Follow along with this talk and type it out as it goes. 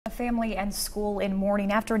family and school in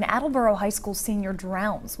mourning after an Attleboro High School senior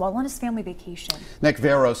drowns while on his family vacation. Nick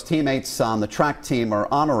Vero's teammates on the track team are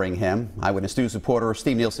honoring him. Eyewitness News reporter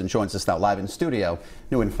Steve Nielsen joins us now live in studio,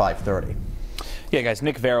 new in 5:30. Yeah, guys,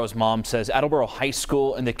 Nick Vero's mom says Attleboro High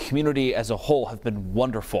School and the community as a whole have been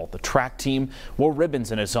wonderful. The track team wore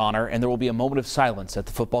ribbons in his honor, and there will be a moment of silence at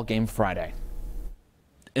the football game Friday.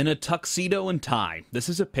 In a tuxedo and tie, this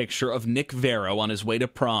is a picture of Nick Vero on his way to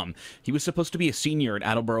prom. He was supposed to be a senior at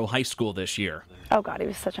Attleboro High School this year. Oh God, he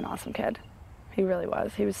was such an awesome kid. He really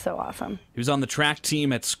was. He was so awesome. He was on the track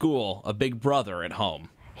team at school, a big brother at home.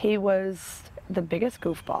 He was the biggest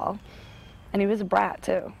goofball, and he was a brat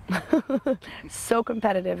too. So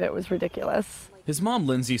competitive, it was ridiculous. His mom,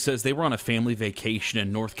 Lindsay, says they were on a family vacation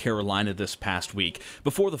in North Carolina this past week.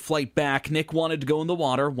 Before the flight back, Nick wanted to go in the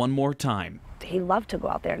water one more time. He loved to go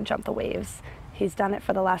out there and jump the waves. He's done it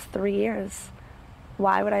for the last 3 years.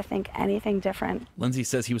 Why would I think anything different? Lindsay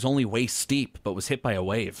says he was only waist steep, but was hit by a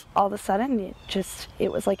wave. All of a sudden,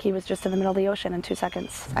 it was like he was just in the middle of the ocean in 2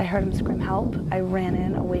 seconds. I heard him scream, "Help." I ran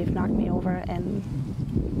in, a wave knocked me over, and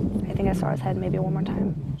I think I saw his head maybe one more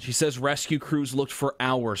time. She says rescue crews looked for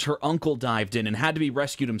hours. Her uncle dived in and had to be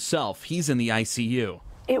rescued himself. He's in the ICU.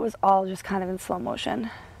 It was all just kind of in slow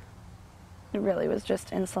motion. It really was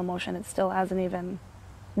just in slow motion. It still hasn't even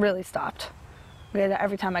really stopped.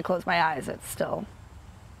 Every time I close my eyes, it's still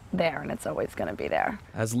there, and it's always going to be there.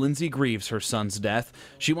 As Lindsay grieves her son's death,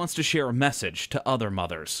 she wants to share a message to other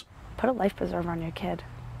mothers. Put a life preserver on your kid.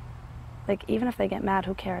 Like, even if they get mad,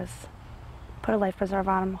 who cares? Put a life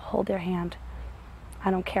preserver on them, hold their hand.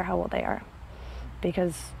 I don't care how old they are,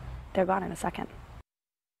 because they're gone in a second.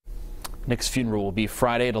 Nick's funeral will be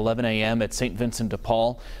Friday at 11 a.m. at St. Vincent de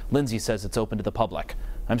Paul. Lindsay says it's open to the public.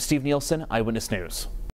 I'm Steve Nielsen, Eyewitness News.